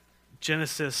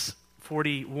Genesis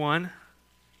 41.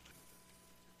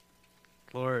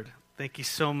 Lord, thank you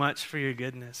so much for your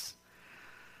goodness.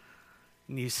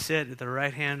 And you sit at the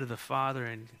right hand of the Father,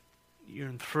 and you're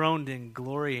enthroned in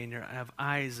glory, and you have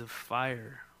eyes of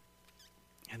fire.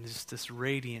 And just this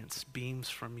radiance beams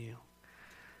from you.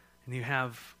 And you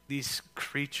have these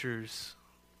creatures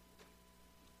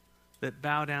that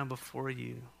bow down before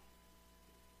you,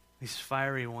 these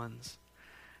fiery ones,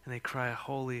 and they cry,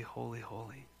 holy, holy,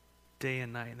 holy, day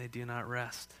and night, and they do not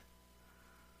rest.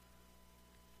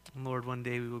 And Lord, one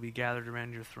day we will be gathered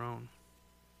around your throne,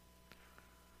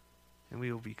 and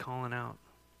we will be calling out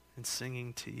and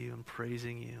singing to you and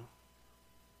praising you.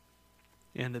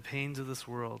 And the pains of this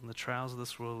world and the trials of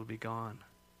this world will be gone,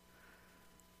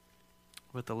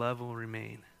 but the love will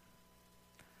remain.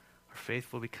 Our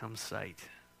faith will become sight.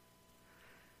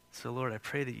 So Lord, I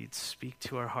pray that you'd speak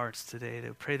to our hearts today.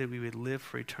 I pray that we would live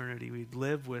for eternity. We'd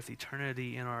live with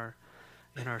eternity in our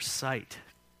sight.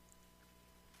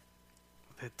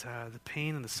 That the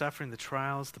pain and the suffering, the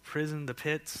trials, the prison, the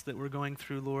pits that we're going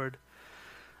through, Lord,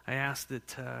 I ask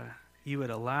that you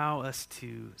would allow us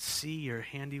to see your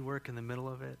handiwork in the middle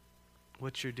of it,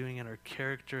 what you're doing in our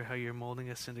character, how you're molding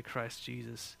us into Christ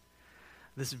Jesus.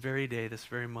 This very day, this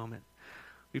very moment.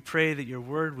 We pray that your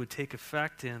word would take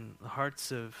effect in the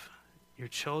hearts of your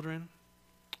children,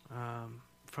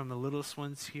 from the littlest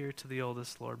ones here to the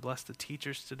oldest, Lord. Bless the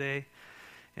teachers today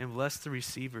and bless the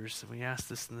receivers. And we ask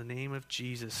this in the name of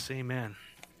Jesus. Amen.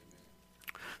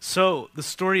 So, the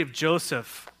story of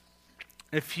Joseph.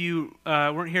 If you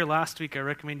weren't here last week, I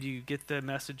recommend you get the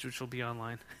message, which will be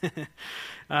online.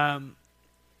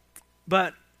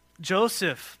 But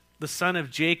Joseph, the son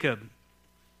of Jacob,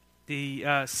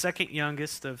 the second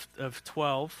youngest of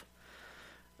 12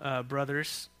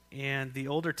 brothers, and the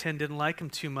older 10 didn't like him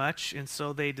too much, and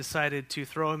so they decided to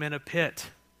throw him in a pit.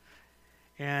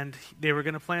 And they were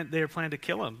planning to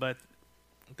kill him, but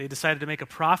they decided to make a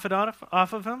profit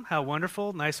off of him. How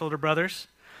wonderful, nice older brothers.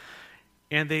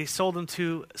 And they sold him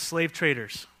to slave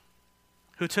traders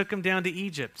who took him down to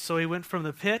Egypt. So he went from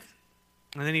the pit,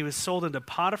 and then he was sold into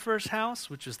Potiphar's house,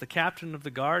 which was the captain of the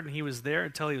guard, and he was there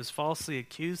until he was falsely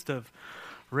accused of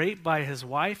rape by his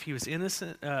wife. He was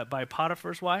innocent by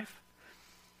Potiphar's wife.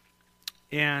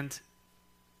 And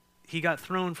he got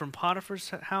thrown from Potiphar's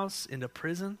house into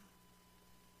prison,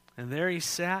 and there he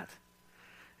sat.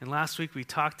 And last week we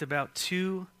talked about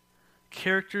two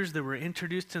characters that were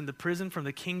introduced in the prison from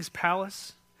the king's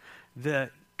palace: the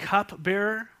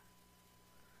cupbearer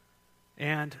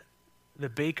and the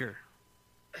baker.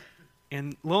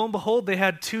 And lo and behold, they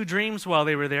had two dreams while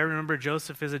they were there. Remember,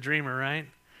 Joseph is a dreamer, right?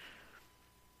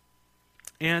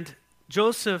 And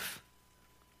Joseph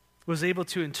was able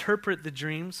to interpret the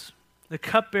dreams. The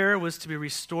cupbearer was to be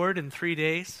restored in 3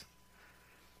 days,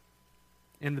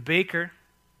 and the baker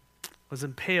was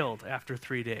impaled after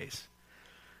 3 days.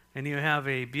 And you have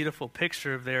a beautiful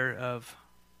picture there of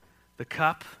the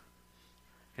cup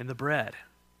and the bread,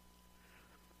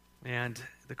 and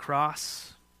the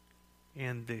cross,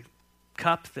 and the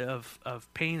cup of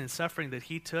pain and suffering that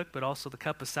he took, but also the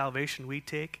cup of salvation we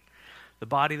take, the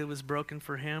body that was broken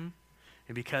for him,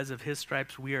 and because of his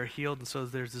stripes we are healed. And so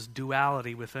there's this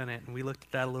duality within it, and we looked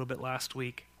at that a little bit last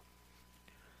week.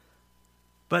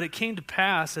 But it came to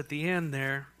pass at the end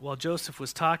there, while Joseph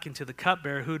was talking to the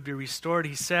cupbearer who would be restored,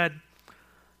 he said,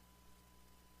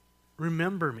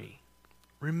 remember me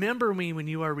when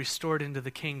you are restored into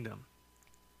the kingdom.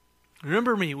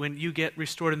 Remember me when you get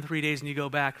restored in 3 days and you go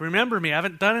back. Remember me, I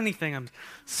haven't done anything. I'm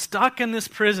stuck in this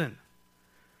prison.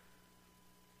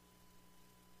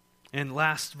 And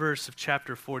last verse of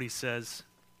chapter 40 says,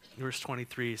 verse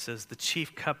 23 says, the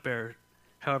chief cupbearer,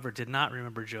 however, did not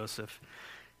remember Joseph.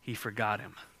 He forgot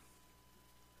him.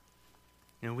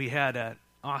 And we had an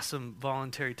awesome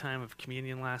voluntary time of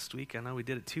communion last week. I know we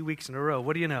did it 2 weeks in a row.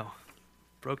 What do you know?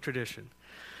 Broke tradition.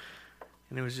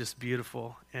 And it was just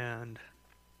beautiful. And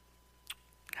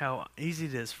how easy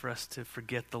it is for us to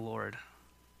forget the Lord,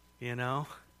 you know?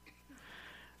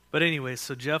 But anyway,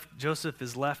 so Joseph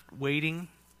is left waiting.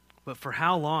 But for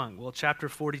how long? Well, chapter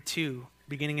 42,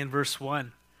 beginning in verse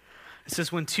 1. It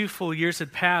says, when 2 full years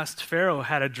had passed, Pharaoh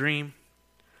had a dream.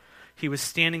 He was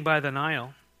standing by the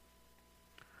Nile,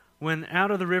 when out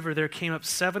of the river there came up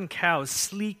 7 cows,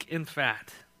 sleek and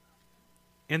fat,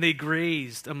 and they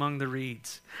grazed among the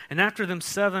reeds. And after them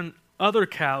 7 other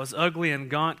cows, ugly and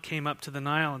gaunt, came up to the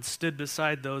Nile and stood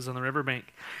beside those on the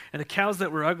riverbank. And the cows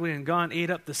that were ugly and gaunt ate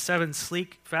up the 7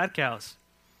 sleek, fat cows.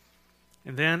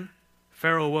 And then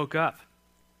Pharaoh woke up.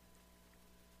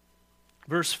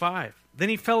 Verse 5, then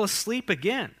he fell asleep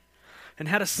again and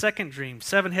had a second dream.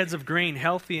 7 heads of grain,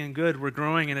 healthy and good, were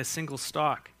growing in a single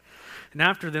stalk. And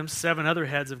after them 7 other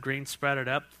heads of grain sprouted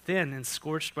up, thin and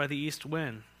scorched by the east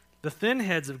wind. The thin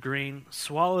heads of grain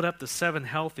swallowed up the 7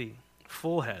 healthy,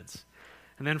 full heads.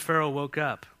 And then Pharaoh woke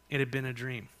up. It had been a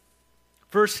dream.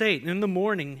 Verse 8, in the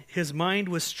morning his mind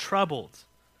was troubled.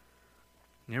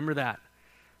 Remember that.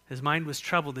 His mind was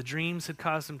troubled. The dreams had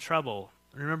caused him trouble.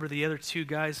 Remember the other 2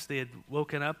 guys, they had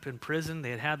woken up in prison.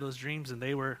 They had had those dreams and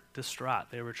they were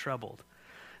distraught. They were troubled.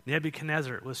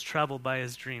 Nebuchadnezzar was troubled by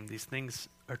his dream. These things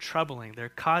are troubling. They're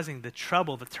causing the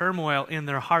trouble, the turmoil in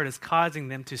their heart is causing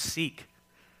them to seek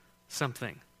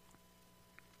something.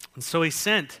 And so he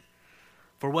sent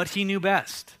for what he knew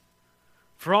best,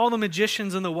 for all the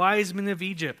magicians and the wise men of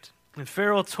Egypt. And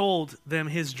Pharaoh told them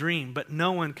his dream, but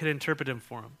no one could interpret him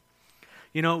for him.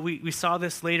 You know, we saw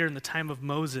this later in the time of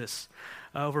Moses,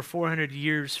 over 400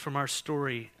 years from our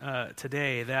story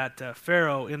today, that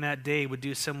Pharaoh in that day would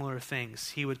do similar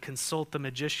things. He would consult the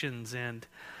magicians and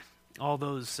all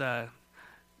those,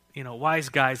 wise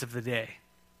guys of the day.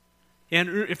 And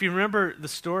if you remember the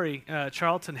story,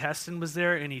 Charlton Heston was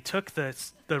there, and he took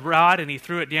the rod and he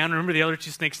threw it down. Remember the other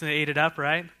 2 snakes, and they ate it up,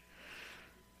 right?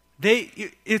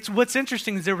 What's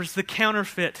interesting is there was the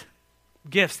counterfeit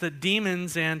gifts that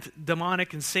demons and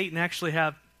demonic and Satan actually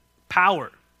have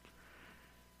power.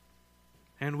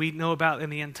 And we know about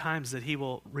in the end times that he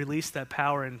will release that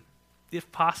power and,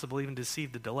 if possible, even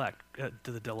deceive the elect.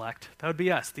 That would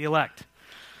be us, the elect.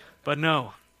 But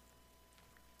no.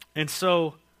 And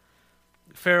so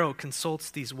Pharaoh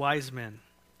consults these wise men,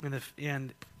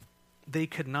 and they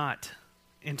could not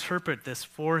interpret this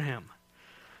for him.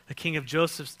 The king of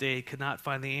Joseph's day could not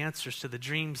find the answers to the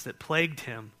dreams that plagued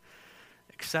him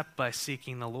except by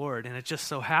seeking the Lord. And it just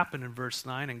so happened in verse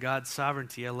 9, in God's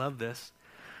sovereignty, I love this.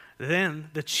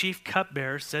 Then the chief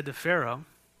cupbearer said to Pharaoh,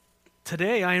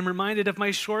 today I am reminded of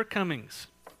my shortcomings.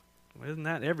 Well, isn't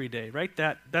that every day, right?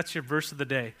 That's your verse of the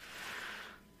day.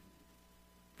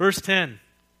 Verse 10,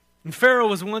 and Pharaoh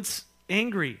was once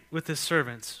angry with his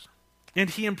servants, and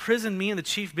he imprisoned me and the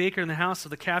chief baker in the house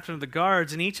of the captain of the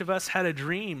guards, and each of us had a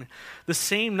dream the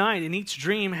same night, and each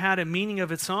dream had a meaning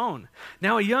of its own.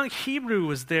 Now a young Hebrew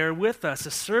was there with us,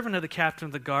 a servant of the captain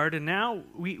of the guard, and now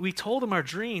we told him our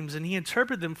dreams, and he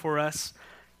interpreted them for us,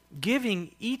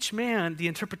 giving each man the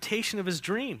interpretation of his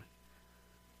dream.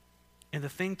 And the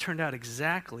thing turned out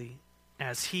exactly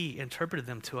as he interpreted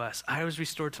them to us. I was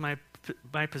restored to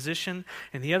my position,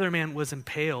 and the other man was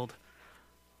impaled.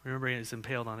 Remember, he was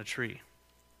impaled on a tree.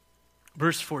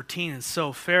 Verse 14, and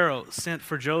so Pharaoh sent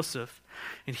for Joseph,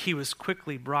 and he was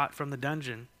quickly brought from the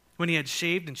dungeon. When he had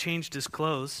shaved and changed his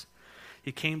clothes,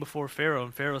 he came before Pharaoh,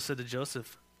 and Pharaoh said to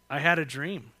Joseph, I had a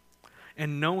dream,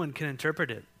 and no one can interpret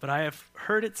it, but I have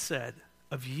heard it said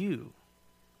of you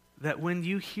that when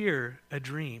you hear a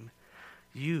dream,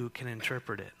 you can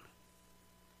interpret it.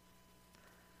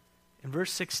 And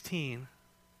verse 16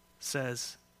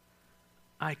 says,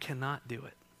 I cannot do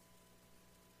it.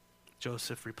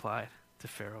 Joseph replied to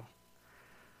Pharaoh,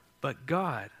 but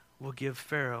God will give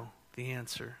Pharaoh the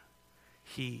answer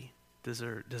he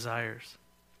desires.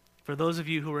 For those of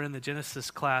you who are in the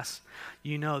Genesis class,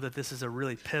 you know that this is a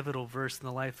really pivotal verse in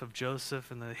the life of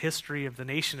Joseph and the history of the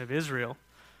nation of Israel.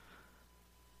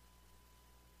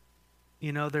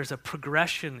 You know, there's a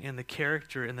progression in the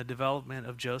character and the development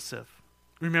of Joseph.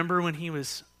 Remember when he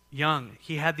was young,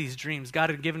 he had these dreams.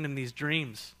 God had given him these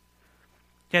dreams.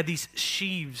 He had these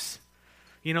sheaves,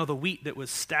 you know, the wheat that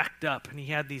was stacked up, and he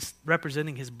had these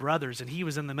representing his brothers, and he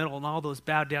was in the middle, and all those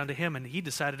bowed down to him, and he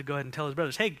decided to go ahead and tell his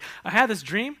brothers, hey, I had this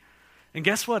dream, and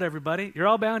guess what, everybody? You're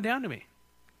all bowing down to me.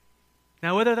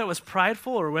 Now, whether that was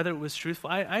prideful or whether it was truthful,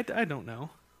 I don't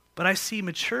know, but I see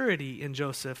maturity in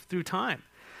Joseph through time.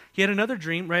 He had another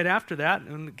dream right after that,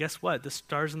 and guess what? The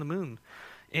stars and the moon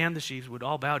and the sheaves would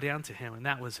all bow down to him, and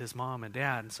that was his mom and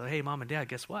dad. And so, hey, mom and dad,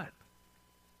 guess what?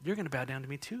 You're going to bow down to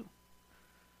me too.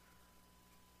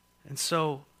 And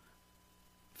so,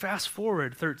 fast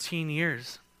forward 13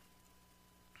 years.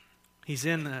 He's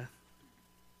in the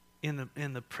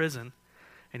prison,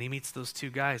 and he meets those 2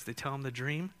 guys. They tell him the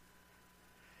dream.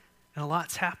 And a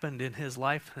lot's happened in his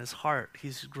life and his heart.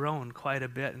 He's grown quite a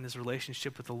bit in his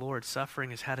relationship with the Lord.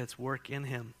 Suffering has had its work in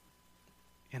him.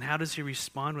 And how does he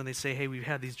respond when they say, hey, we've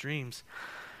had these dreams?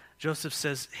 Joseph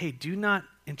says, hey, do not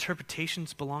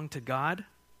interpretations belong to God?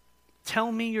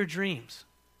 Tell me your dreams.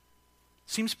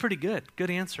 Seems pretty good. Good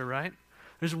answer, right?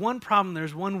 There's one problem.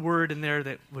 There's one word in there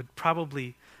that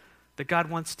God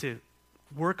wants to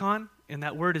work on, and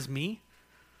that word is me.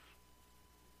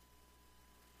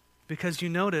 Because you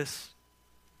notice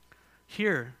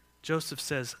here, Joseph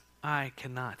says, I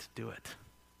cannot do it.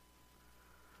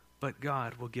 But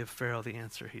God will give Pharaoh the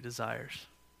answer he desires.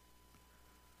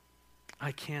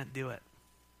 I can't do it.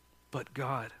 But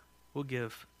God will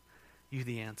give you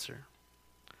the answer.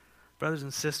 Brothers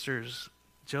and sisters,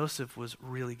 Joseph was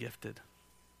really gifted.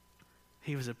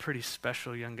 He was a pretty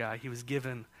special young guy. He was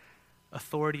given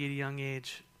authority at a young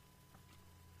age.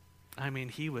 I mean,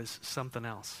 he was something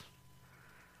else.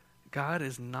 God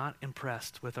is not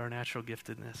impressed with our natural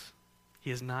giftedness.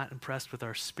 He is not impressed with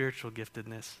our spiritual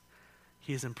giftedness.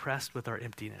 He is impressed with our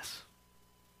emptiness.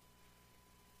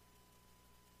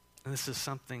 And this is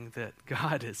something that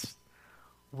God is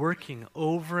working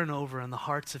over and over in the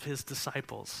hearts of his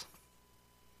disciples.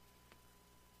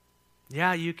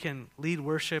 Yeah, you can lead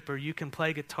worship, or you can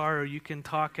play guitar, or you can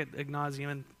talk ad nauseum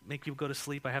and make people go to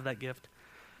sleep. I have that gift.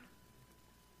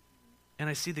 And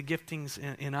I see the giftings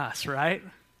in us, right?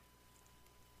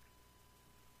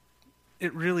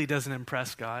 It really doesn't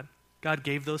impress God. God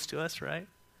gave those to us, right?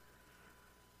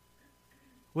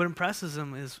 What impresses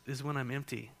him is when I'm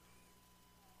empty.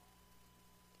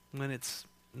 When it's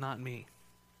not me.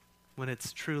 When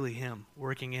it's truly him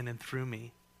working in and through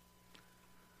me.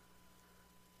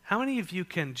 How many of you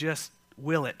can just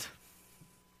will it?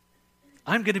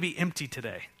 I'm going to be empty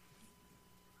today.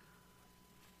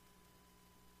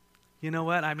 You know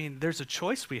what? I mean, there's a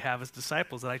choice we have as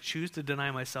disciples that I choose to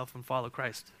deny myself and follow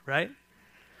Christ, right?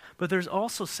 But there's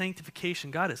also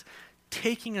sanctification. God is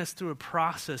taking us through a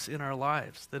process in our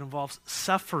lives that involves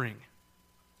suffering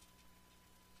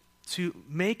to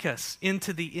make us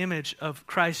into the image of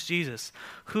Christ Jesus,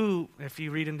 who, if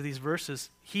you read into these verses,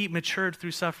 he matured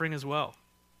through suffering as well.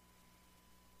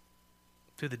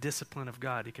 Through the discipline of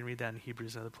God. You can read that in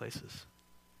Hebrews and other places.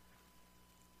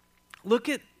 Look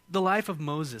at the life of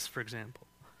Moses, for example.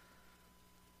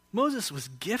 Moses was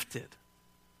gifted.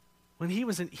 When he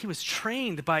was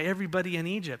trained by everybody in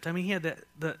Egypt. I mean, he had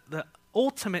the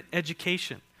ultimate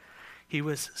education. He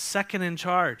was second in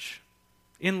charge,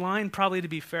 in line probably to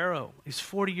be Pharaoh. He's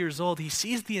 40 years old. He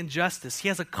sees the injustice. He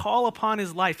has a call upon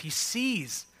his life. He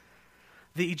sees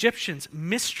the Egyptians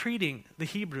mistreating the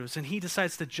Hebrews, and he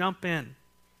decides to jump in.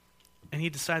 And he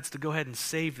decides to go ahead and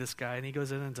save this guy. And he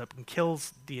goes and ends up and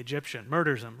kills the Egyptian,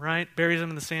 murders him, right? Buries him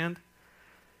in the sand.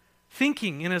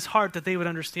 Thinking in his heart that they would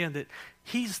understand that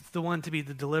he's the one to be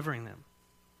delivering them.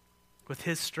 With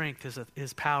his strength,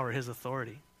 his power, his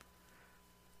authority.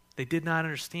 They did not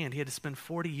understand. He had to spend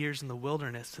 40 years in the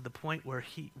wilderness to the point where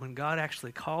when God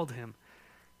actually called him,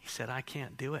 he said, I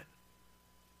can't do it.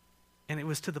 And it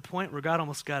was to the point where God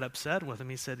almost got upset with him.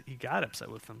 He got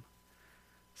upset with him.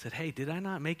 Said, hey, did I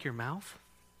not make your mouth?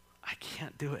 I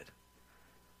can't do it.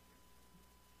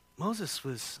 Moses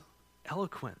was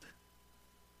eloquent,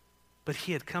 but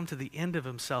he had come to the end of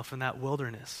himself in that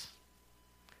wilderness.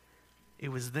 It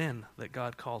was then that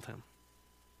God called him.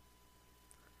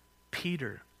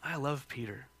 Peter, I love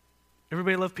Peter.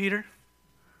 Everybody love Peter?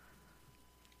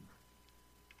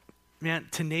 Man,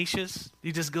 tenacious.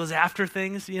 He just goes after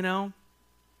things, you know.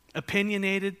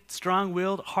 Opinionated,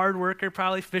 strong-willed, hard worker,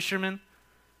 probably fisherman.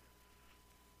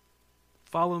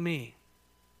 Follow me.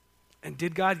 And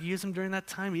did God use him during that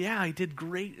time? Yeah, he did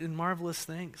great and marvelous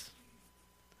things.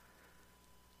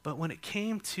 But when it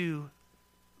came to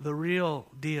the real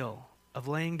deal of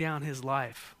laying down his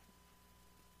life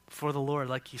for the Lord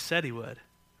like he said he would,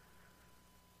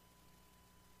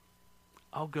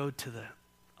 I'll go to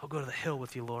the hill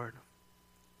with you, Lord.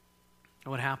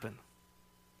 And what happened?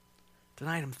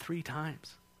 Denied him 3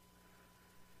 times.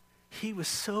 He was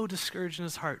so discouraged in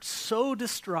his heart, so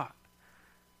distraught.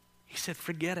 He said,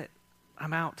 forget it.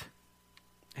 I'm out.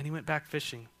 And he went back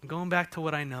fishing. I'm going back to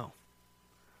what I know.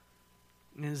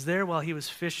 And it was there while he was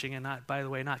fishing and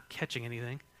not catching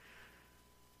anything,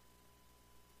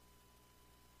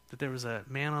 that there was a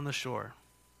man on the shore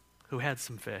who had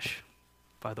some fish,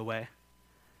 by the way,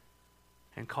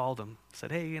 and called him,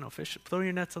 said, hey, fish, throw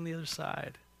your nets on the other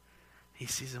side. He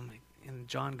sees him, and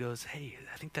John goes, hey,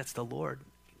 I think that's the Lord.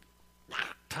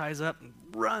 Ties up and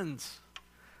runs.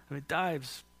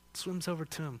 Dives, swims over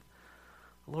to him.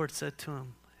 The Lord said to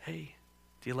him, hey,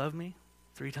 do you love me?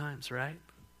 3 times, right?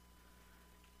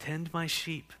 Tend my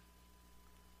sheep.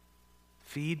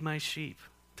 Feed my sheep.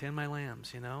 Tend my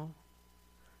lambs,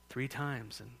 3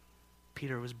 times. And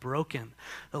Peter was broken.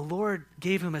 The Lord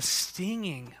gave him a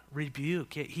stinging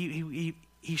rebuke. He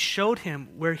showed him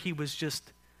where he was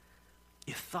just,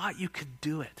 you thought you could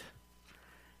do it.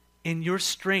 In your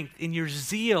strength, in your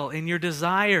zeal, in your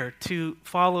desire to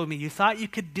follow me. You thought you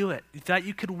could do it. You thought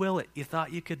you could will it. You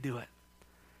thought you could do it.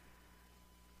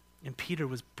 And Peter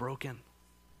was broken.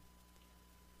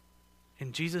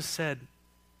 And Jesus said,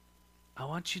 I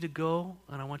want you to go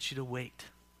and I want you to wait.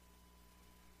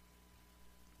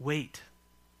 Wait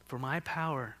for my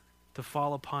power to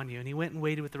fall upon you. And he went and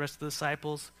waited with the rest of the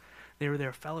disciples. They were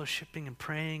there fellowshipping and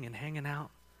praying and hanging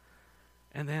out.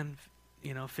 And then,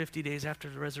 50 days after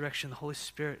the resurrection, the Holy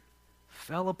Spirit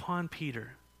fell upon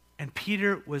Peter. And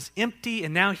Peter was empty,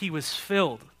 and now he was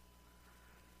filled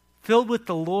with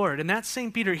the Lord. And that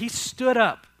same Peter, he stood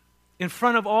up in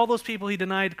front of all those people he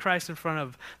denied Christ in front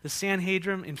of, the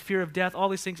Sanhedrin, in fear of death, all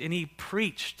these things, and he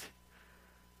preached.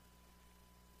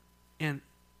 And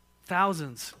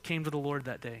thousands came to the Lord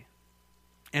that day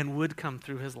and would come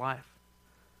through his life.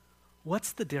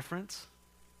 What's the difference?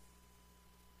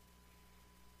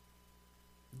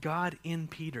 God in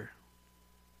Peter.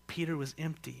 Peter was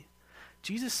empty.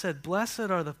 Jesus said, "Blessed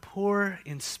are the poor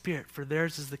in spirit, for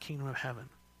theirs is the kingdom of heaven."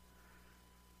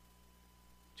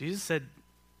 Jesus said,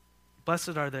 "Blessed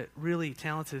are the really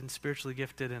talented and spiritually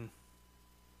gifted and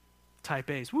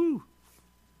type A's." Woo!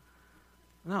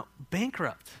 No,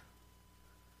 bankrupt.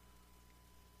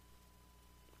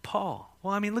 Paul.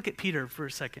 Well, look at Peter for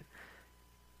a second.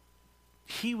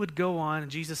 He would go on,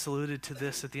 and Jesus alluded to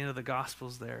this at the end of the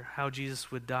Gospels there, how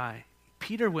Jesus would die.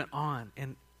 Peter went on,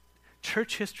 and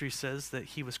church history says that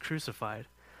he was crucified,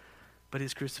 but he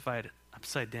was crucified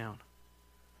upside down.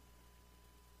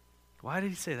 Why did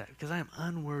he say that? Because I am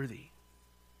unworthy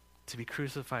to be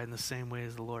crucified in the same way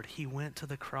as the Lord. He went to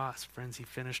the cross, friends. He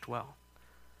finished well.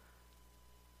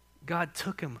 God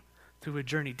took him through a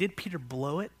journey. Did Peter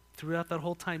blow it throughout that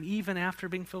whole time, even after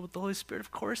being filled with the Holy Spirit? Of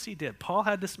course he did. Paul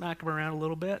had to smack him around a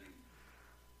little bit.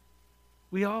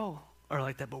 We all are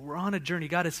like that, but we're on a journey.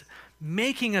 God is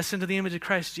making us into the image of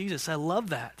Christ Jesus. I love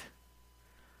that.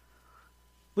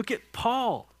 Look at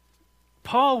Paul.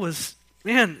 Paul was,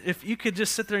 if you could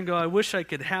just sit there and go, I wish I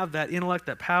could have that intellect,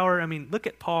 that power. Look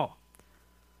at Paul.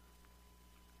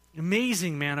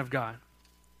 Amazing man of God.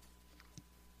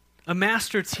 A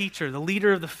master teacher, the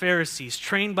leader of the Pharisees,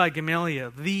 trained by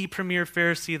Gamaliel, the premier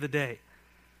Pharisee of the day.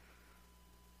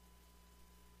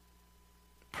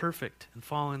 Perfect in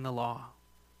following the law.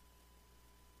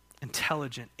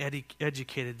 Intelligent,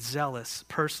 educated, zealous,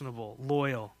 personable,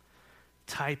 loyal,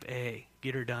 type A,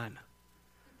 get her done.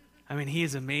 He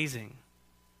is amazing.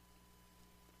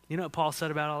 You know what Paul said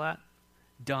about all that?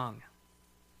 Dung.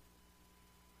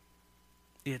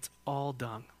 It's all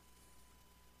dung.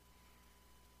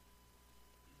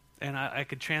 And I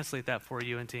could translate that for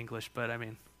you into English, but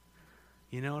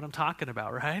you know what I'm talking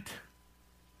about, right?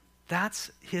 That's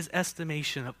his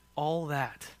estimation of all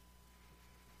that.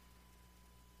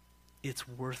 It's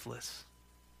worthless.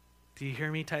 Do you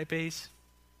hear me, type A's?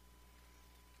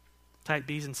 Type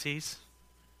B's and C's?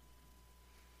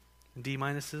 And D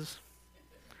minuses?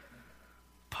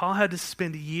 Paul had to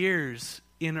spend years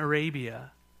in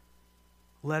Arabia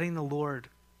letting the Lord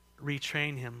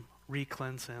retrain him,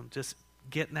 re-cleanse him, just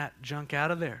getting that junk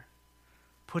out of there,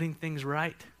 putting things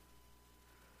right.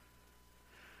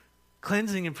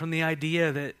 Cleansing him from the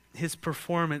idea that his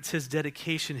performance, his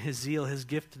dedication, his zeal, his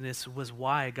giftedness was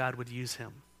why God would use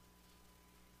him.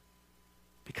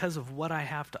 Because of what I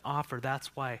have to offer,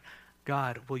 that's why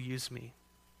God will use me.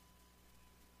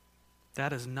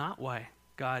 That is not why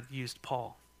God used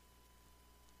Paul.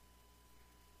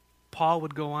 Paul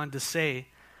would go on to say,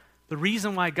 the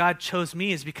reason why God chose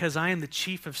me is because I am the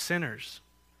chief of sinners.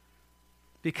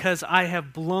 Because I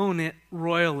have blown it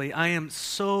royally. I am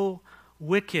so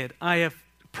wicked. I have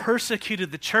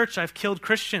persecuted the church. I've killed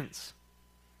Christians.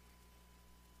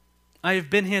 I have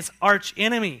been his arch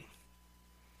enemy.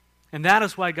 And that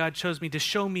is why God chose me, to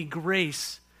show me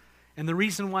grace. And the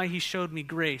reason why he showed me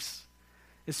grace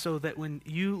is so that when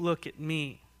you look at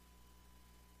me,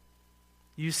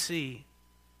 you see,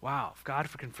 wow, if God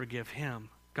can forgive him,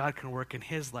 God can work in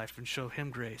his life and show him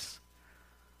grace.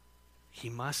 He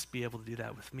must be able to do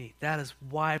that with me. That is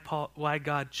why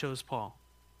God chose Paul.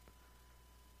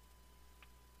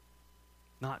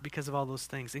 Not because of all those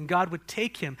things. And God would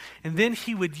take him, and then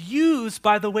he would use,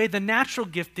 by the way, the natural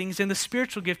giftings and the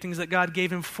spiritual giftings that God gave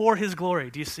him for his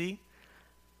glory. Do you see?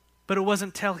 But it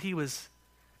wasn't until he was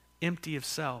empty of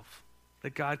self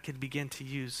that God could begin to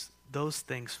use those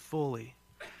things fully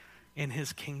in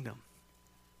his kingdom.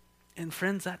 And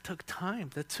friends, that took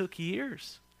time. That took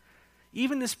years.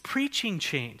 Even his preaching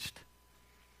changed.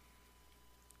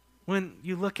 When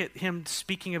you look at him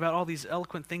speaking about all these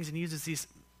eloquent things and uses these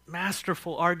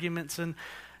masterful arguments, and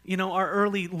our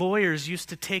early lawyers used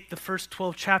to take the first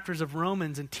 12 chapters of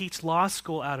Romans and teach law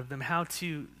school out of them how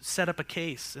to set up a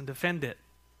case and defend it.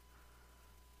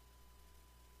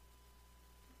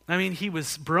 He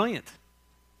was brilliant.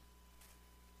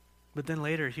 But then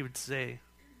later he would say,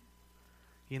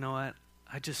 you know what?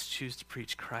 I just choose to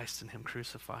preach Christ and him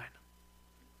crucified.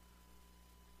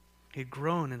 He'd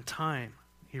grown in time.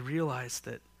 He realized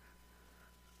that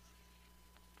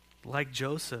like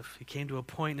Joseph, he came to a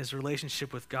point in his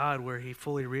relationship with God where he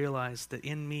fully realized that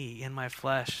in me, in my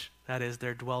flesh, that is,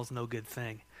 there dwells no good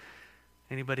thing.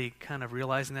 Anybody kind of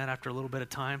realizing that after a little bit of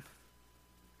time?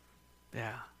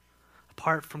 Yeah.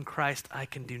 Apart from Christ, I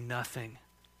can do nothing.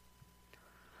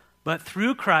 But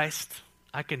through Christ,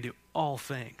 I can do all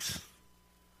things.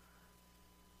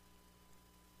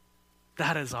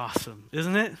 That is awesome,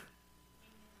 isn't it?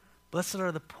 Blessed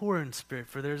are the poor in spirit,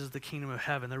 for theirs is the kingdom of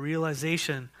heaven. The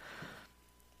realization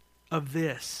of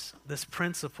this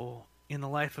principle in the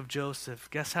life of Joseph,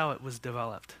 guess how it was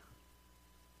developed?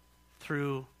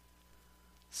 Through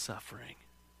suffering,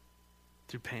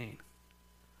 through pain.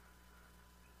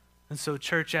 And so,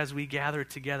 church, as we gather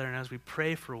together and as we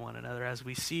pray for one another, as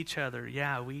we see each other,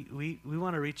 we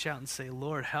want to reach out and say,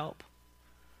 Lord, help.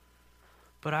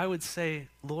 But I would say,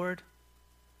 Lord,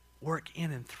 work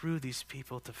in and through these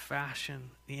people to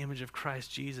fashion the image of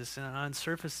Christ Jesus. And on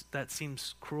surface, that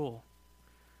seems cruel.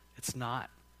 It's not.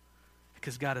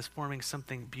 Because God is forming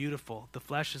something beautiful. The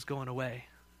flesh is going away.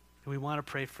 And we want to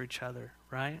pray for each other,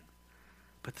 right?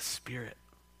 But the Spirit,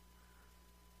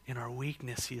 in our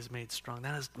weakness, he is made strong.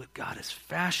 That is what God is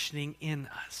fashioning in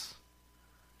us,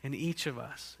 in each of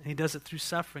us. And he does it through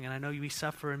suffering. And I know we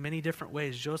suffer in many different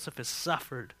ways. Joseph has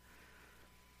suffered.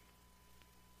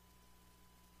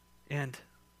 And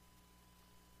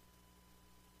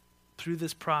through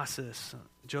this process,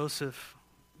 Joseph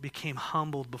became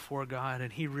humbled before God,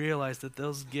 and he realized that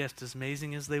those gifts, as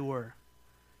amazing as they were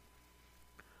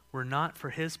not for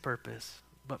his purpose,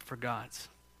 but for God's.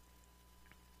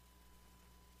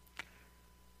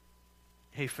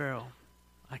 Hey, Pharaoh,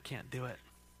 I can't do it,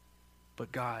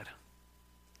 but God,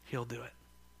 he'll do it.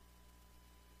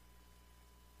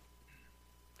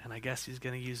 And I guess he's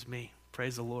going to use me.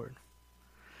 Praise the Lord.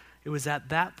 It was at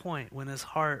that point when his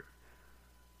heart,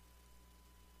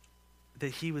 that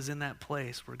he was in that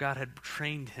place where God had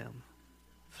trained him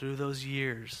through those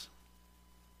years,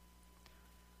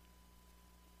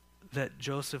 that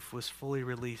Joseph was fully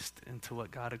released into what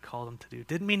God had called him to do.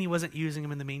 Didn't mean he wasn't using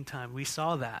him in the meantime. We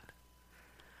saw that.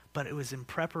 But it was in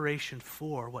preparation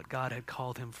for what God had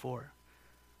called him for.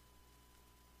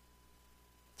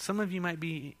 Some of you might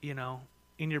be,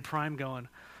 in your prime going,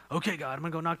 okay, God, I'm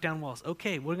going to go knock down walls.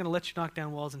 Okay, we're going to let you knock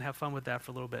down walls and have fun with that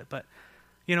for a little bit. But,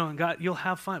 and God, you'll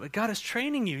have fun. But God is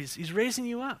training you. He's raising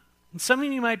you up. And some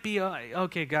of you might be,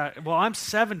 okay, God, well, I'm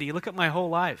 70. Look at my whole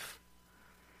life.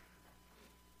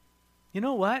 You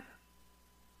know what?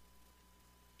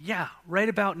 Yeah, right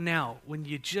about now, when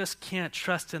you just can't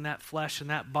trust in that flesh and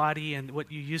that body and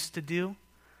what you used to do,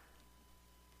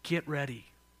 get ready.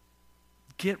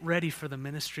 Get ready for the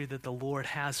ministry that the Lord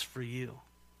has for you.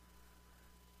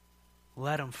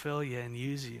 Let him fill you and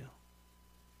use you,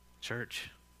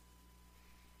 church.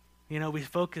 We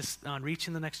focus on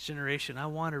reaching the next generation. I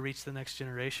want to reach the next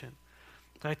generation.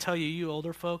 But I tell you, you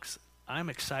older folks, I'm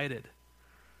excited.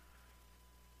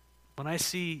 When I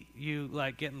see you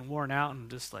getting worn out and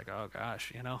just oh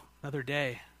gosh, another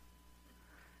day.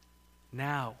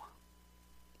 Now,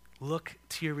 look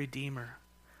to your Redeemer.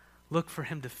 Look for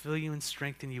him to fill you and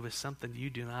strengthen you with something you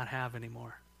do not have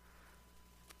anymore.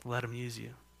 Let him use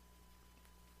you.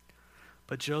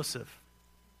 But Joseph,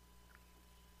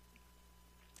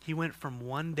 he went from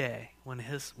one day, when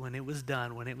it was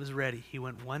done, when it was ready, he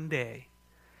went one day,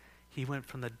 he went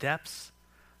from the depths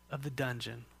of the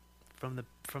dungeon, from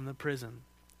the prison,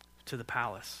 to the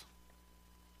palace.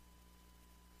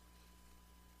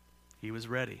 He was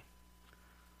ready.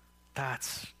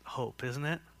 That's hope, isn't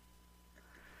it?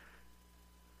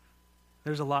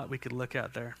 There's a lot we could look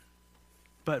at there.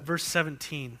 But verse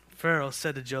 17, Pharaoh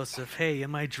said to Joseph, hey, in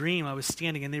my dream I was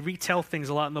standing, and they retell things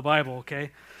a lot in the Bible,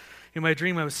 okay? In my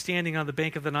dream I was standing on the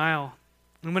bank of the Nile,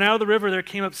 and when out of the river there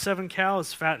came up 7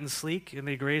 cows, fat and sleek, and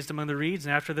they grazed among the reeds,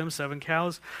 and after them 7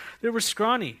 cows. They were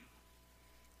scrawny.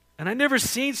 And I never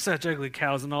seen such ugly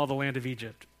cows in all the land of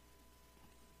Egypt.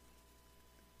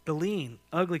 The lean,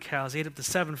 ugly cows ate up the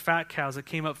 7 fat cows that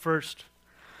came up first.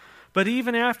 But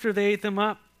even after they ate them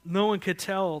up, no one could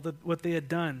tell what they had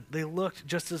done. They looked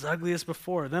just as ugly as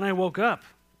before. Then I woke up.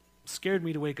 It scared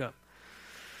me to wake up.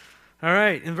 All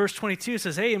right, in verse 22 it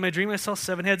says, hey, in my dream I saw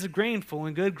 7 heads of grain, full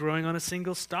and good, growing on a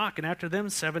single stalk. And after them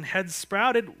 7 heads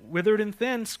sprouted, withered and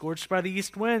thin, scorched by the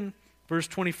east wind. Verse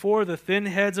 24, the thin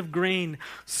heads of grain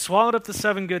swallowed up the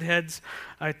 7 good heads.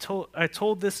 I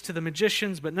told this to the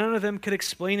magicians, but none of them could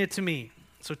explain it to me.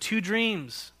 So 2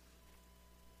 dreams.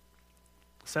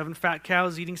 7 fat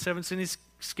cows eating 7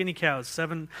 skinny cows.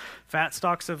 7 fat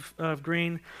stalks of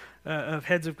grain, of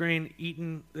heads of grain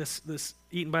eaten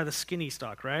by the skinny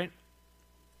stalk, right?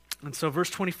 And so verse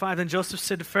 25, then Joseph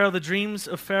said to Pharaoh, the dreams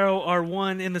of Pharaoh are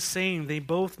one and the same. They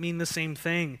both mean the same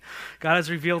thing. God has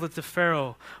revealed it to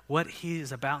Pharaoh, what he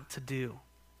is about to do.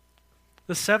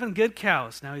 The 7 good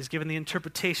cows, now he's given the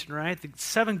interpretation, right? The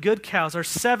 7 good cows are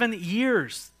 7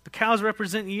 years. The cows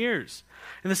represent years.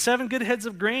 And the 7 good heads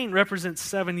of grain represent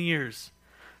 7 years.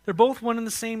 They're both one and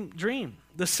the same dream.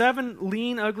 The 7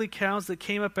 lean, ugly cows that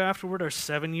came up afterward are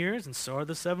 7 years, and so are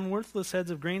the 7 worthless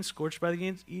heads of grain scorched by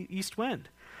the east wind.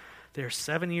 They are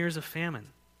 7 years of famine.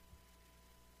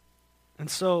 And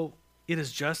so it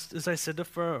is just as I said to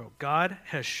Pharaoh. God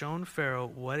has shown Pharaoh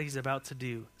what he's about to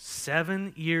do.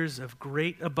 7 years of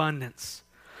great abundance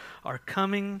are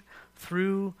coming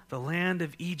through the land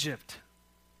of Egypt.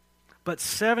 But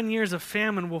 7 years of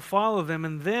famine will follow them,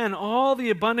 and then all the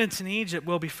abundance in Egypt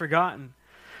will be forgotten,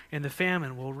 and the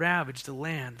famine will ravage the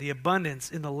land. The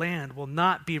abundance in the land will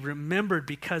not be remembered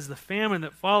because the famine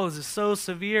that follows is so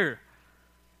severe.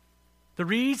 The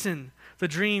reason the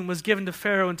dream was given to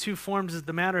Pharaoh in 2 forms is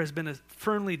the matter has been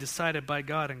firmly decided by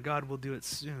God, and God will do it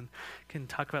soon. Can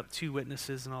talk about 2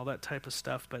 witnesses and all that type of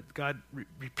stuff, but God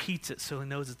repeats it so he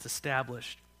knows it's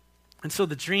established. And so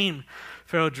the dream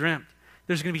Pharaoh dreamt,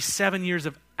 there's going to be 7 years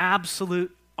of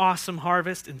absolute awesome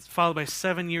harvest and followed by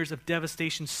 7 years of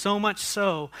devastation, so much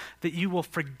so that you will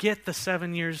forget the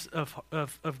 7 years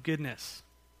of goodness.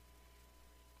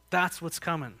 That's what's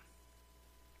coming.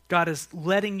 God is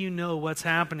letting you know what's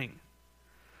happening.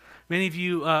 Many of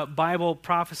you Bible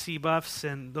prophecy buffs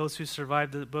and those who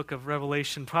survived the book of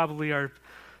Revelation probably are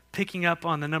picking up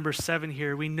on the number 7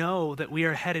 here. We know that we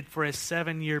are headed for a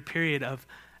 7-year period of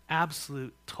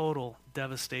absolute, total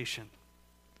devastation.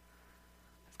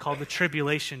 It's called the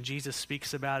tribulation. Jesus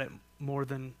speaks about it more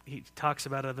than he talks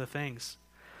about other things.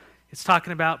 It's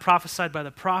talking about prophesied by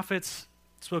the prophets,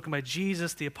 spoken by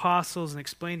Jesus, the apostles, and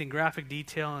explained in graphic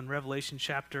detail in Revelation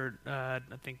chapter,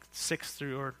 6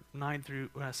 through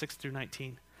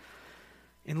 19.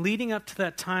 And leading up to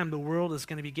that time, the world is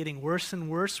going to be getting worse and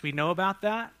worse. We know about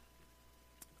that.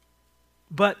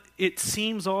 But it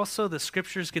seems also the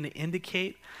scripture is going to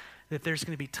indicate that there's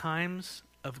going to be times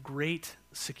of great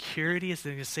security, as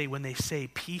they're going to say when they say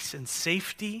peace and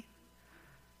safety.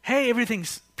 Hey,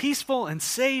 everything's peaceful and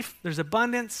safe. There's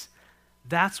abundance.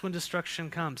 That's when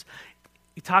destruction comes.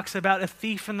 He talks about a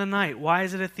thief in the night. Why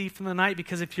is it a thief in the night?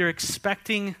 Because if you're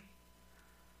expecting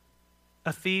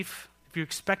a thief, if you're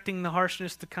expecting the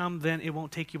harshness to come, then it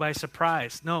won't take you by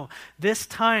surprise. No, this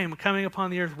time coming upon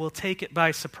the earth will take it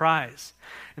by surprise.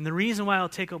 And the reason why it'll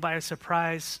take it by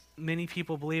surprise, many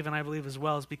people believe, and I believe as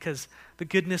well, is because the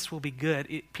goodness will be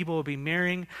good. People will be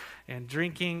marrying and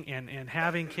drinking and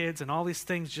having kids and all these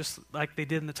things just like they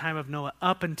did in the time of Noah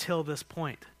up until this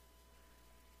point.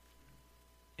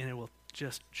 And it will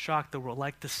just shock the world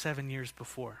like the 7 years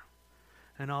before.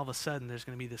 And all of a sudden, there's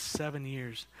going to be this 7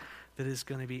 years that is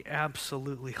going to be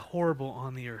absolutely horrible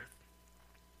on the earth.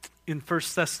 In 1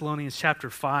 Thessalonians chapter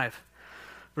 5,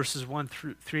 verses 1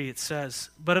 through 3, it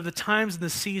says, "But of the times and the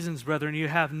seasons, brethren, you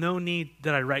have no need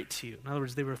that I write to you." In other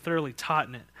words, they were thoroughly taught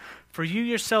in it. "For you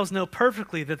yourselves know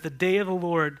perfectly that the day of the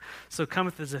Lord so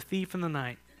cometh as a thief in the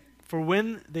night. For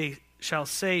when they shall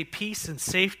say peace and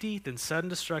safety, then sudden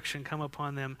destruction come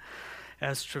upon them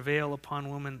as travail upon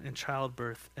woman in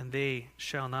childbirth, and they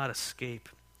shall not escape."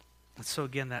 And so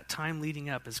again, that time leading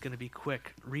up is going to be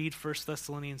quick. Read 1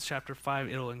 Thessalonians chapter 5.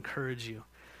 It'll encourage you.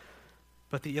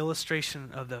 But the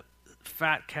illustration of the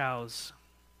fat cows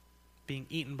being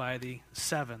eaten by the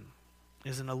 7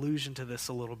 is an allusion to this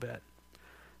a little bit.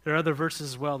 There are other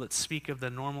verses as well that speak of the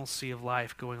normalcy of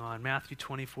life going on. Matthew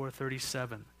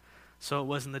 24:37. "So it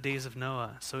was in the days of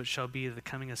Noah, so it shall be the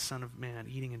coming of Son of Man,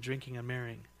 eating and drinking and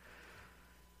marrying."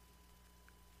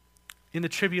 In the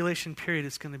tribulation period,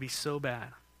 it's going to be so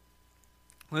bad.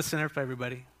 Listen up,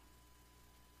 everybody.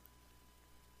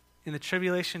 In the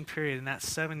tribulation period, in that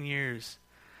 7 years,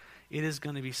 it is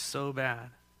going to be so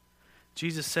bad.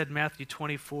 Jesus said in Matthew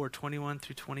 24:21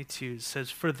 through 22, it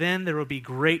says, "For then there will be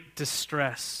great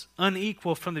distress,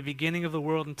 unequal from the beginning of the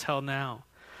world until now,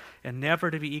 and never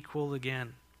to be equal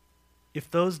again. If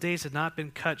those days had not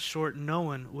been cut short, no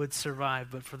one would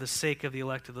survive, but for the sake of the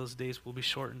elect, those days will be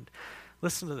shortened."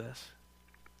 Listen to this.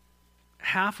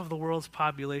 Half of the world's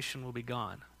population will be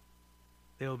gone.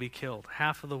 They will be killed.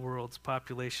 Half of the world's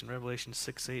population, Revelation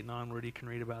 6:8 and onward, you can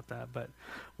read about that. But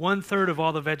 1/3 of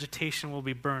all the vegetation will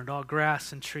be burned, all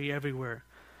grass and tree everywhere.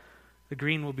 The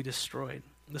green will be destroyed.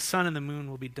 The sun and the moon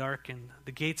will be darkened.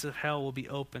 The gates of hell will be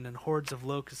opened, and hordes of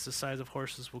locusts the size of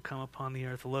horses will come upon the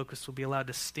earth. The locusts will be allowed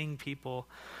to sting people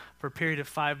for a period of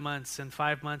 5 months. In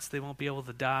 5 months, they won't be able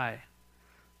to die.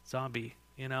 Zombie,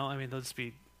 they'll just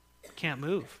be, can't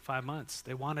move 5 months.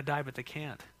 They want to die, but they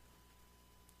can't.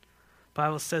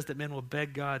 Bible says that men will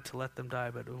beg God to let them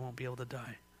die, but it won't be able to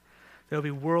die. There will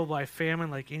be worldwide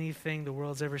famine like anything the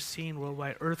world's ever seen,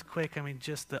 worldwide earthquake. I mean,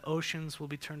 just the oceans will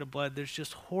be turned to blood. There's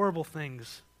just horrible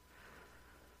things.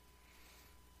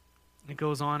 It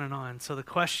goes on and on. So the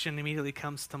question immediately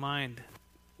comes to mind,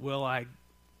 will I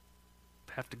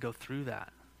have to go through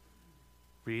that?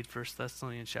 Read 1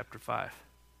 Thessalonians chapter 5.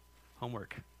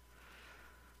 Homework.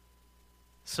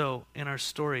 So in our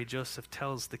story, Joseph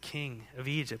tells the king of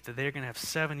Egypt that they're going to have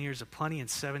 7 years of plenty and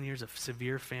 7 years of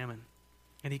severe famine.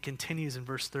 And he continues in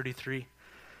verse 33.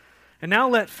 And now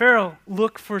let Pharaoh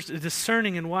look for a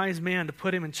discerning and wise man to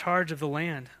put him in charge of the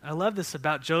land. I love this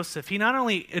about Joseph. He not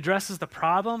only addresses the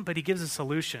problem, but he gives a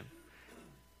solution.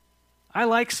 I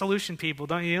like solution people,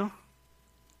 don't you?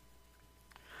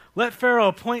 Let Pharaoh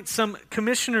appoint some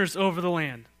commissioners over the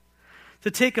land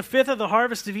to take a fifth of the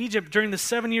harvest of Egypt during the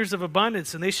 7 years of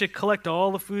abundance, and they should collect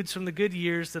all the foods from the good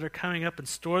years that are coming up and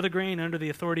store the grain under the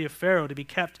authority of Pharaoh to be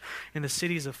kept in the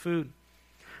cities of food.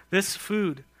 This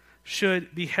food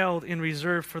should be held in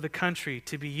reserve for the country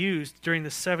to be used during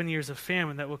the 7 years of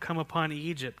famine that will come upon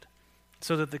Egypt,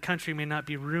 so that the country may not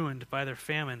be ruined by their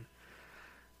famine.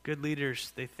 Good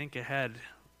leaders, they think ahead.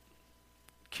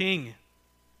 King,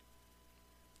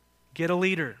 get a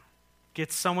leader.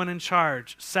 Get someone in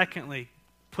charge. Secondly,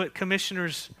 put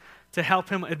commissioners to help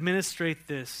him administrate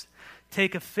this.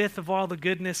 Take a fifth of all the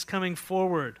goodness coming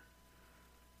forward.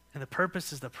 And the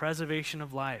purpose is the preservation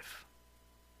of life.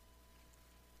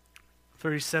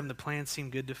 37, the plan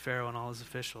seemed good to Pharaoh and all his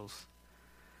officials.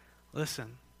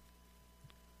 Listen,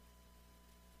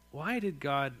 why did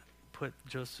God put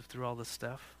Joseph through all this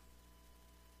stuff?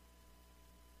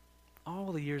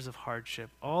 All the years of hardship,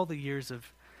 all the years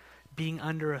of being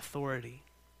under authority,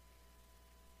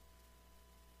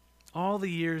 all the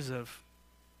years of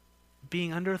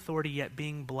being under authority yet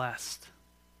being blessed.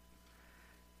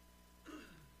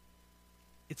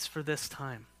 It's for this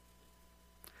time.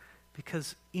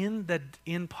 Because in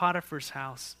Potiphar's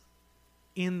house,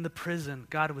 in the prison,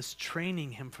 God was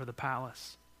training him for the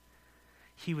palace.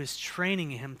 He was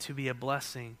training him to be a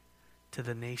blessing to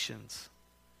the nations.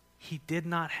 He did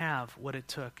not have what it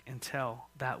took until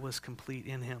that was complete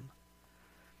in him.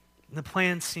 And the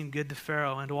plan seemed good to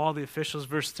Pharaoh and to all the officials.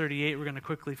 Verse 38, we're going to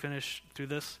quickly finish through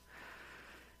this.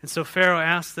 And so Pharaoh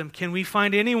asked them, "Can we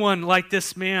find anyone like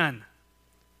this man?"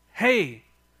 Hey,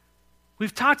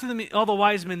 we've talked to all the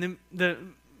wise men, the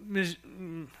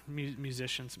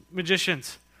magicians.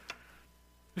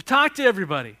 We've talked to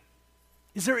everybody.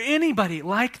 Is there anybody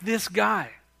like this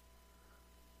guy?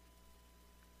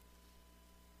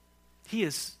 He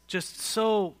is just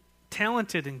so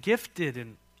talented and gifted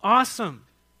and awesome.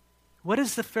 What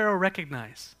does the Pharaoh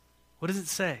recognize? What does it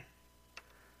say?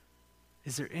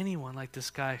 Is there anyone like this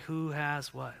guy who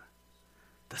has what?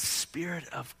 The Spirit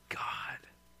of God.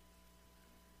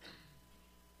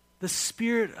 The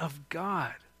Spirit of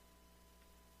God.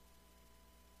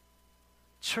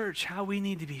 Church, how we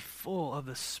need to be full of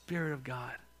the Spirit of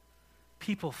God.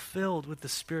 People filled with the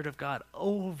Spirit of God,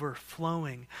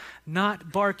 overflowing,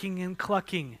 not barking and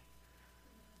clucking.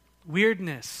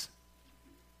 Weirdness.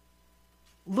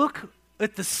 Look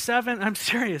at the 7, I'm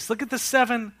serious, look at the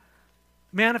 7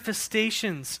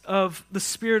 manifestations of the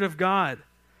Spirit of God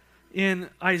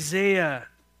in Isaiah,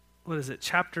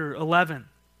 chapter 11.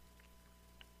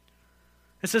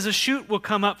 It says, "A shoot will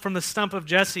come up from the stump of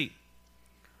Jesse.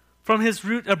 From his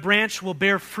root a branch will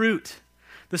bear fruit.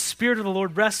 The Spirit of the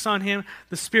Lord rests on him,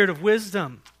 the Spirit of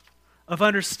wisdom, of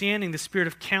understanding, the Spirit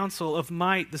of counsel, of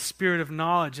might, the Spirit of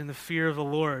knowledge, and the fear of the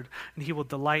Lord. And he will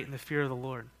delight in the fear of the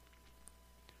Lord."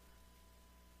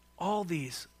 All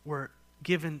these were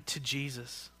given to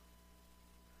Jesus.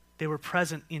 They were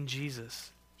present in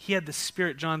Jesus. He had the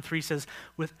Spirit, John 3 says,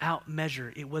 without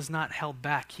measure. It was not held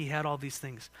back. He had all these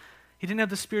things. He didn't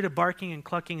have the spirit of barking and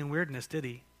clucking and weirdness, did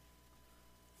he?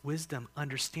 Wisdom,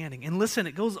 understanding. And listen,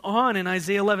 it goes on in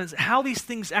Isaiah 11, how these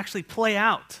things actually play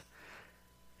out.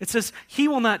 It says, he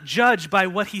will not judge by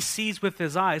what he sees with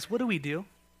his eyes. What do?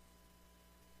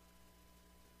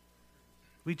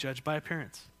 We judge by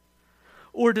appearance.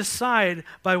 Or decide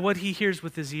by what he hears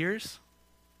with his ears.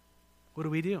 What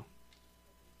do?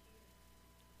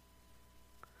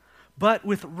 But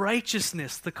with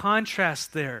righteousness, the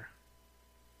contrast there.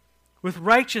 With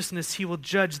righteousness he will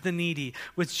judge the needy.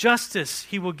 With justice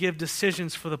he will give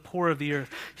decisions for the poor of the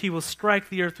earth. He will strike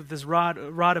the earth with his rod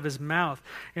of his mouth,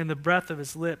 and the breath of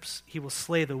his lips he will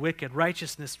slay the wicked.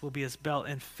 Righteousness will be his belt,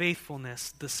 and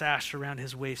faithfulness the sash around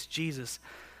his waist. Jesus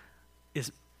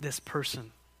is this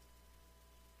person.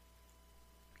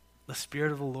 The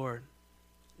Spirit of the Lord.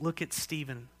 Look at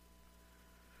Stephen.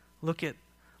 Look at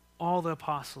all the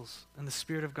apostles and the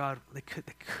Spirit of God,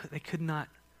 they could not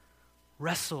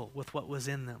wrestle with what was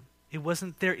in them. It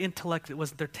wasn't their intellect, it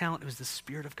wasn't their talent, it was the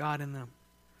Spirit of God in them.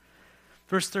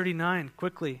 Verse 39,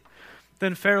 quickly.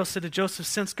 Then Pharaoh said to Joseph,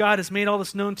 since God has made all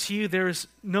this known to you, there is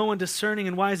no one discerning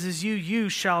and wise as you. You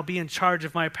shall be in charge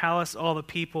of my palace. All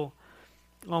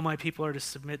my people are to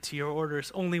submit to your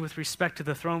orders. Only with respect to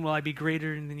the throne will I be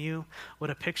greater than you.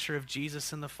 What a picture of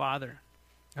Jesus and the Father.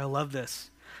 I love this.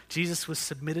 Jesus was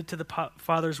submitted to the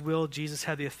Father's will. Jesus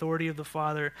had the authority of the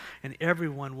Father, and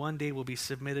everyone one day will be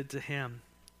submitted to him.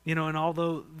 You know, and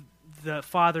although the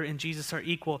Father and Jesus are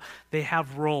equal, they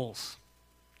have roles.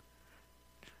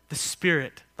 The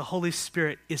Spirit, the Holy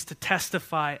Spirit, is to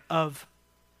testify of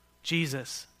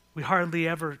Jesus. We hardly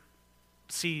ever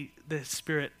see the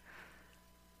Spirit.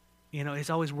 You know, he's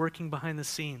always working behind the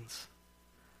scenes.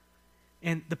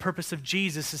 And the purpose of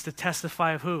Jesus is to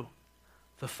testify of who?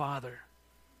 The Father.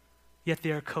 Yet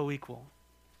they are co-equal.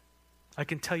 I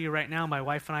can tell you right now, my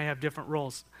wife and I have different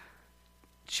roles.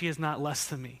 She is not less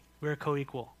than me. We're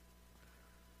co-equal.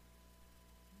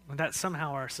 And that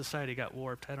somehow our society got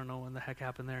warped. I don't know when the heck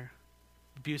happened there.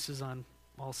 Abuses on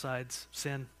all sides.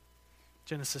 Sin.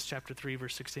 Genesis chapter 3,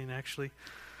 verse 16, actually.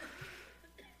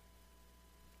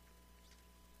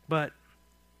 But,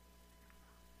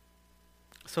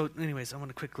 so anyways, I want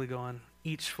to quickly go on.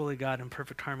 Each fully God in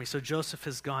perfect harmony. So Joseph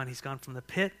has gone. He's gone from the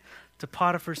pit to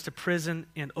Potiphar's to prison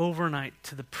and overnight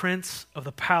to the prince of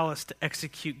the palace to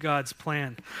execute God's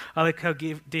plan. I like how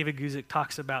David Guzik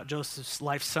talks about Joseph's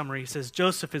life summary. He says,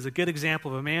 Joseph is a good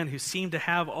example of a man who seemed to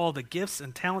have all the gifts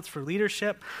and talents for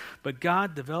leadership, but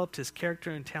God developed his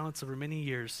character and talents over many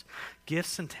years.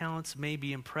 Gifts and talents may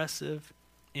be impressive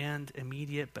and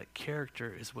immediate, but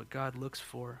character is what God looks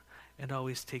for and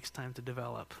always takes time to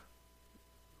develop.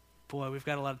 Boy, we've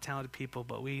got a lot of talented people,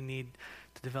 but we need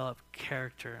to develop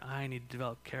character. I need to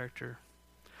develop character.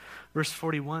 Verse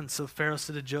 41, so Pharaoh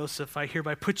said to Joseph, I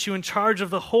hereby put you in charge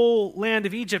of the whole land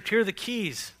of Egypt. Here are the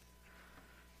keys.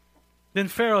 Then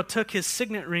Pharaoh took his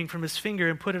signet ring from his finger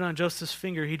and put it on Joseph's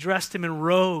finger. He dressed him in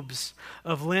robes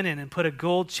of linen and put a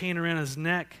gold chain around his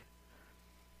neck.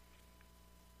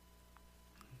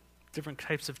 Different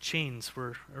types of chains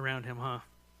were around him, huh?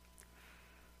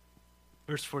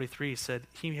 Verse 43 said,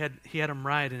 he had him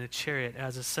ride in a chariot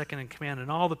as a second in command,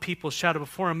 and all the people shouted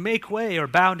before him, make way or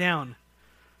bow down.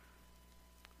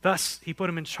 Thus he put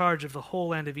him in charge of the whole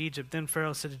land of Egypt. Then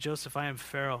Pharaoh said to Joseph, I am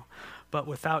Pharaoh, but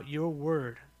without your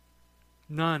word,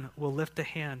 none will lift a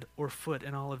hand or foot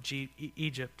in all of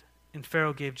Egypt. And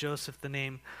Pharaoh gave Joseph the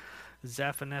name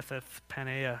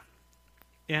Zaphenath-Paneah,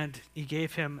 and he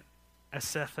gave him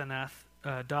Esethanath,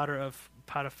 daughter of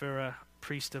Potiphar,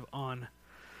 priest of On,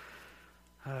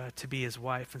 to be his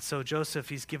wife. And so Joseph,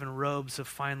 he's given robes of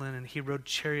fine linen. He rode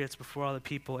chariots before all the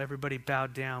people. Everybody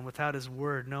bowed down. Without his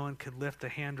word, no one could lift a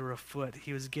hand or a foot.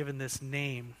 He was given this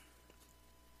name,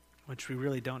 which we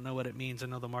really don't know what it means. I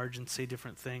know the margins say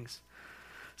different things.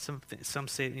 Some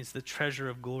say it means the treasure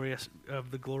of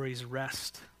the glory's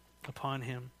rest upon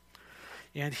him.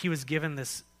 And he was given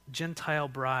this Gentile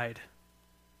bride.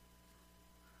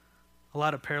 A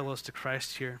lot of parallels to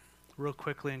Christ here. Real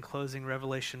quickly in closing,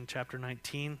 Revelation chapter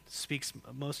 19 speaks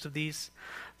most of these.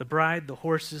 The bride, the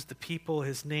horses, the people,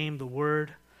 his name, the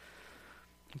word.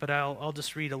 But I'll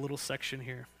just read a little section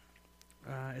here.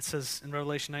 It says in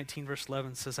Revelation 19 verse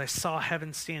 11, it says, I saw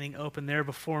heaven standing open. There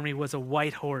before me was a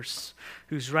white horse,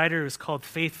 whose rider is called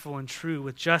Faithful and True.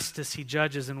 With justice he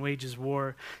judges and wages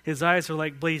war. His eyes are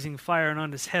like blazing fire, and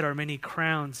on his head are many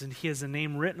crowns, and he has a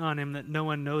name written on him that no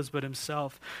one knows but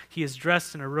himself. He is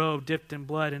dressed in a robe dipped in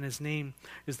blood, and his name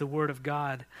is the Word of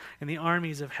God. And the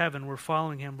armies of heaven were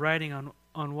following him, riding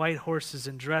on white horses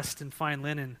and dressed in fine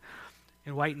linen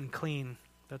and white and clean.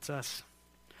 That's us.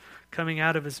 Coming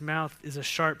out of his mouth is a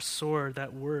sharp sword,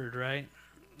 that word, right?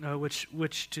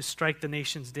 Which to strike the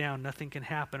nations down. Nothing can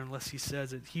happen unless he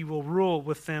says it. He will rule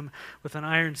with them with an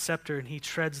iron scepter, and he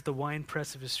treads the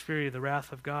winepress of his fury, the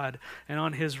wrath of God. And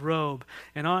on his robe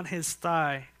and on his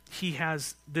thigh he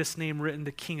has this name written,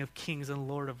 the King of Kings and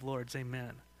Lord of Lords.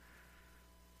 Amen.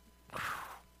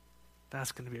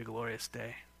 That's going to be a glorious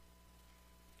day.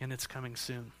 And it's coming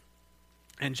soon.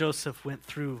 And Joseph went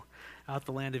throughout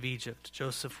the land of Egypt.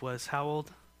 Joseph was how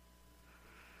old?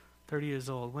 30 years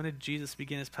old. When did Jesus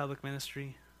begin his public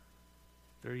ministry?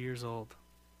 30 years old.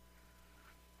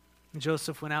 And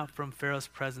Joseph went out from Pharaoh's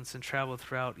presence and traveled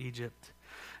throughout Egypt.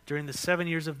 During the 7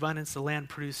 years of abundance, the land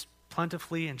produced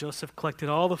plentifully, and Joseph collected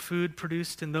all the food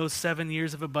produced in those 7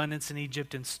 years of abundance in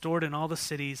Egypt and stored in all the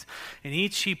cities. In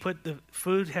each he put the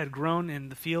food had grown in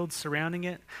the fields surrounding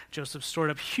it. Joseph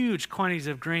stored up huge quantities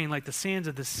of grain like the sands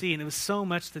of the sea, and it was so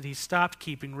much that he stopped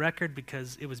keeping record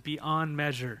because it was beyond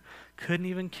measure. Couldn't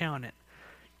even count it.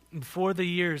 And for the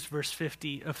years, verse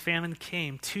 50, of famine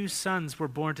came. 2 sons were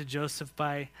born to Joseph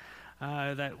by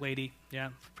that lady,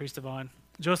 priest of On.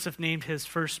 Joseph named his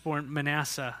firstborn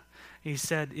Manasseh. He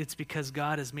said, "It's because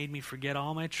God has made me forget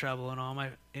all my trouble and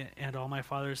all my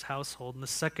father's household." And the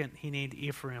second he named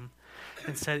Ephraim,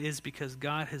 and said, "It's because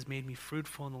God has made me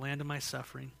fruitful in the land of my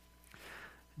suffering."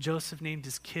 Joseph named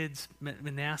his kids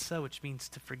Manasseh, which means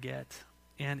to forget,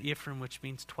 and Ephraim, which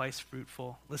means twice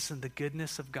fruitful. Listen, the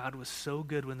goodness of God was so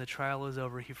good when the trial was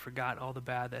over, he forgot all the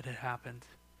bad that had happened.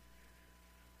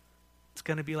 It's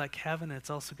going to be like heaven, and it's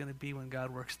also going to be when God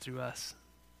works through us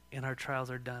and our trials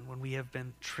are done, when we have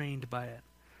been trained by it.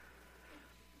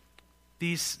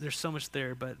 There's so much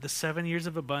there, but the 7 years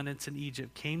of abundance in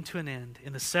Egypt came to an end,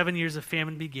 and the 7 years of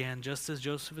famine began, just as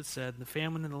Joseph had said. There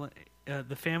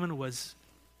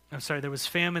was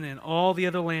famine in all the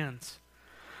other lands,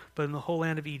 but in the whole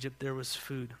land of Egypt there was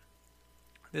food.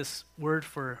 This word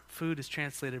for food is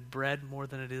translated bread more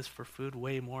than it is for food,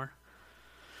 way more.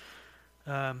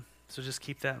 So just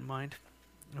keep that in mind.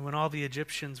 And when all the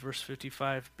Egyptians, verse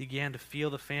 55, began to feel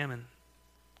the famine,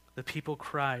 the people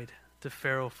cried to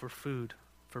Pharaoh for food,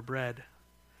 for bread.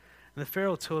 And the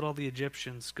Pharaoh told all the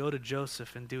Egyptians, "Go to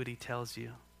Joseph and do what he tells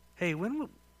you." Hey, when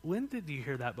did you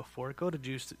hear that before? Go and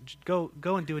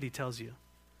do what he tells you.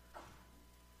 Do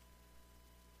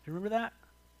you remember that?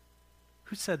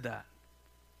 Who said that?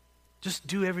 Just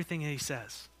do everything he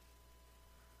says.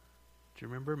 Do you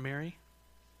remember Mary?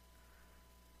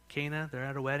 Cana, they're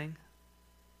at a wedding.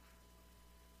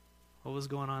 What was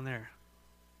going on there?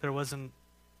 There wasn't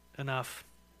enough.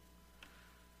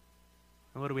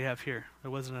 And what do we have here?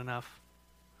 There wasn't enough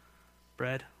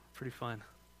bread. Pretty fun.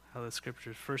 How the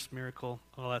scriptures, first miracle,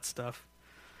 all that stuff.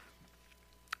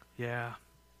 Yeah.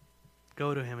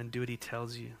 Go to him and do what he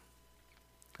tells you.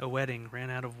 A wedding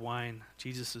ran out of wine.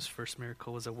 Jesus' first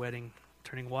miracle was a wedding,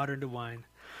 turning water into wine.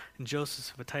 And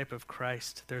Joseph, a type of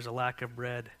Christ, there's a lack of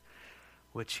bread,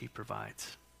 which he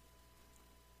provides.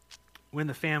 When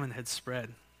the famine had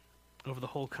spread over the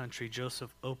whole country,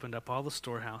 Joseph opened up all the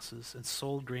storehouses and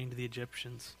sold grain to the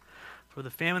Egyptians. For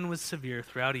the famine was severe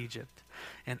throughout Egypt,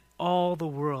 and all the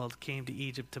world came to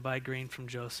Egypt to buy grain from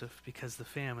Joseph because the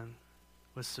famine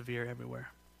was severe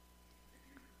everywhere.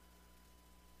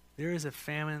 There is a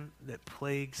famine that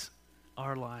plagues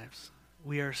our lives.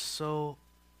 We are so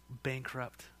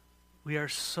bankrupt. We are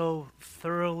so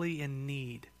thoroughly in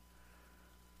need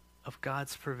of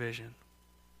God's provision.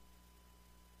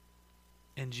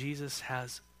 And Jesus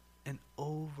has an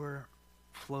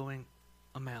overflowing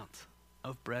amount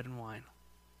of bread and wine.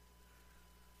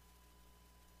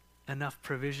 Enough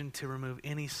provision to remove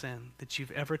any sin that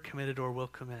you've ever committed or will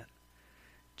commit.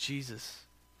 Jesus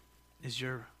is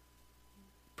your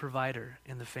provider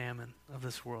in the famine of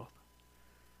this world.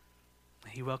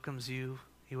 He welcomes you.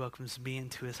 He welcomes me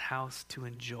into his house to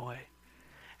enjoy.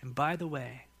 And by the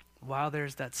way, while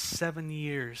there's that 7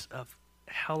 years of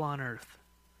hell on earth,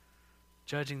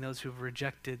 judging those who have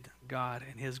rejected God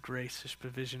and his grace, his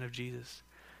provision of Jesus,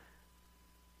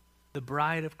 the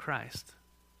bride of Christ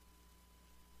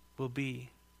will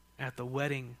be at the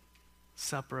wedding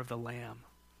supper of the Lamb.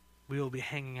 We will be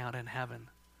hanging out in heaven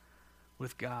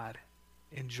with God,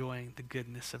 enjoying the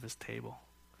goodness of his table.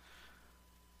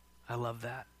 I love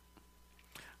that.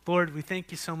 Lord, we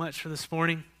thank you so much for this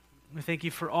morning. We thank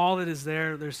you for all that is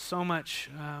there. There's so much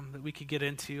that we could get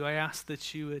into. I ask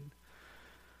that you would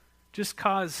just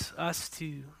cause us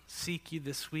to seek you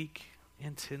this week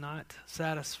and to not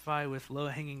satisfy with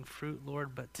low-hanging fruit,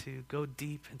 Lord, but to go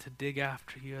deep and to dig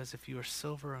after you as if you were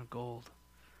silver and gold.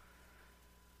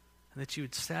 And that you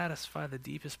would satisfy the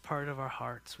deepest part of our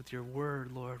hearts with your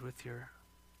word, Lord, with your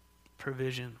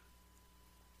provision.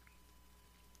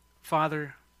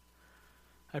 Father,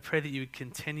 I pray that you would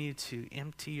continue to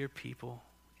empty your people,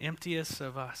 empty us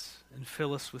of us, and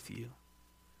fill us with you.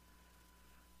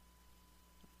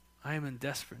 I am in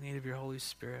desperate need of your Holy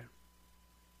Spirit.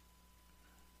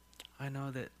 I know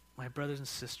that my brothers and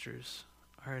sisters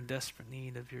are in desperate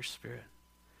need of your Spirit.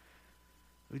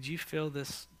 Would you fill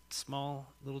this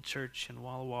small little church in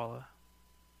Walla Walla?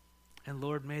 And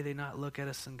Lord, may they not look at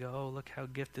us and go, "Oh, look how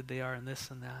gifted they are in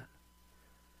this and that."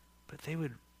 But they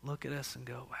would look at us and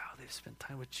go, "Wow, they've spent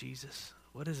time with Jesus.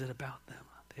 What is it about them?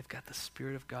 They've got the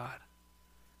Spirit of God."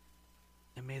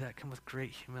 And may that come with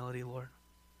great humility, Lord.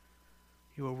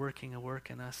 You are working a work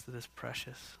in us that is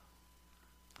precious.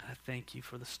 I thank you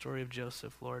for the story of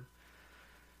Joseph, Lord.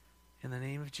 In the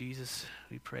name of Jesus,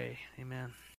 we pray. Amen.